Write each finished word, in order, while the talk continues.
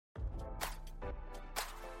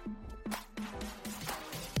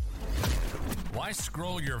Why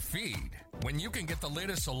scroll your feed when you can get the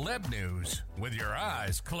latest celeb news with your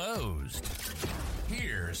eyes closed?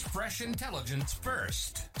 Here's fresh intelligence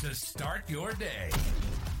first to start your day.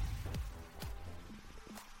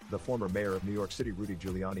 The former mayor of New York City, Rudy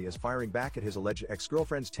Giuliani, is firing back at his alleged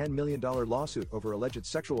ex-girlfriend's $10 million lawsuit over alleged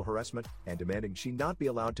sexual harassment and demanding she not be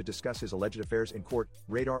allowed to discuss his alleged affairs in court,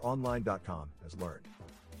 RadarOnline.com has learned.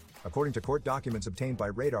 According to court documents obtained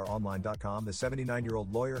by RadarOnline.com, the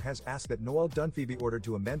 79-year-old lawyer has asked that Noelle Dunphy be ordered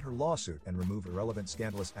to amend her lawsuit and remove irrelevant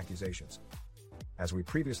scandalous accusations. As we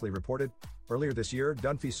previously reported, earlier this year,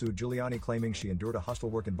 Dunphy sued Giuliani claiming she endured a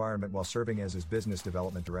hostile work environment while serving as his business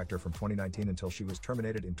development director from 2019 until she was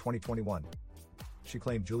terminated in 2021. She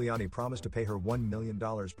claimed Giuliani promised to pay her $1 million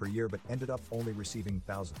per year but ended up only receiving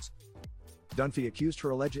thousands. Dunphy accused her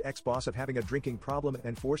alleged ex-boss of having a drinking problem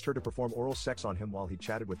and forced her to perform oral sex on him while he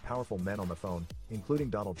chatted with powerful men on the phone, including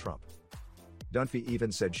Donald Trump. Dunphy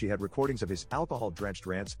even said she had recordings of his alcohol-drenched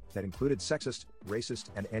rants that included sexist, racist,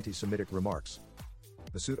 and anti-Semitic remarks.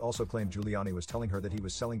 The suit also claimed Giuliani was telling her that he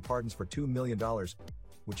was selling pardons for $2 million,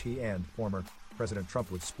 which he and former President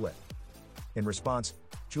Trump would split. In response,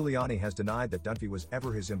 Giuliani has denied that Dunphy was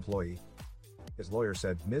ever his employee. His lawyer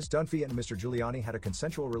said Ms. Dunphy and Mr. Giuliani had a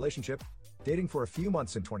consensual relationship, dating for a few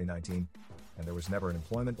months in 2019, and there was never an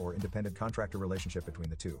employment or independent contractor relationship between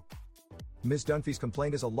the two. Ms. Dunphy's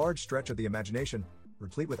complaint is a large stretch of the imagination,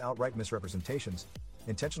 replete with outright misrepresentations,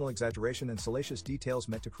 intentional exaggeration, and salacious details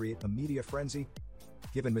meant to create a media frenzy.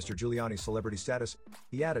 Given Mr. Giuliani's celebrity status,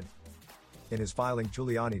 he added. In his filing,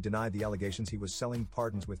 Giuliani denied the allegations he was selling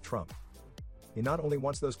pardons with Trump. He not only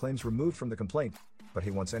wants those claims removed from the complaint, but he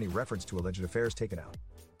wants any reference to alleged affairs taken out.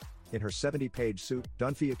 In her 70-page suit,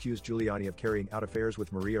 Dunphy accused Giuliani of carrying out affairs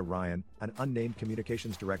with Maria Ryan, an unnamed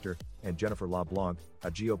communications director, and Jennifer LeBlanc,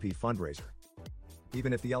 a GOP fundraiser.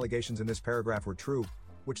 Even if the allegations in this paragraph were true,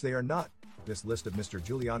 which they are not, this list of Mr.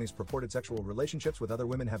 Giuliani's purported sexual relationships with other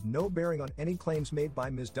women have no bearing on any claims made by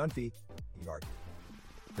Ms. Dunphy, he argued.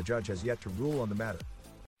 The judge has yet to rule on the matter.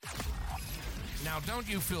 Now, don't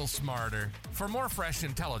you feel smarter? For more fresh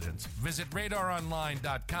intelligence, visit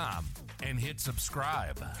RadarOnline.com and hit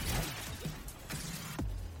subscribe.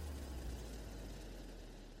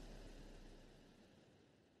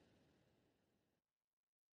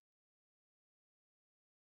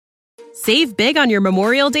 Save big on your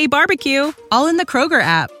Memorial Day barbecue, all in the Kroger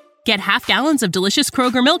app. Get half gallons of delicious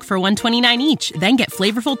Kroger milk for $1.29 each. Then get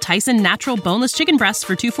flavorful Tyson natural boneless chicken breasts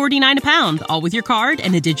for $2.49 a pound, all with your card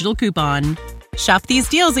and a digital coupon. Shop these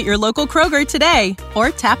deals at your local Kroger today, or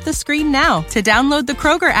tap the screen now to download the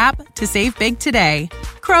Kroger app to save big today.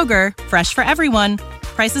 Kroger, fresh for everyone.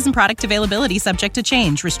 Prices and product availability subject to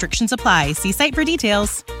change. Restrictions apply. See site for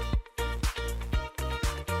details.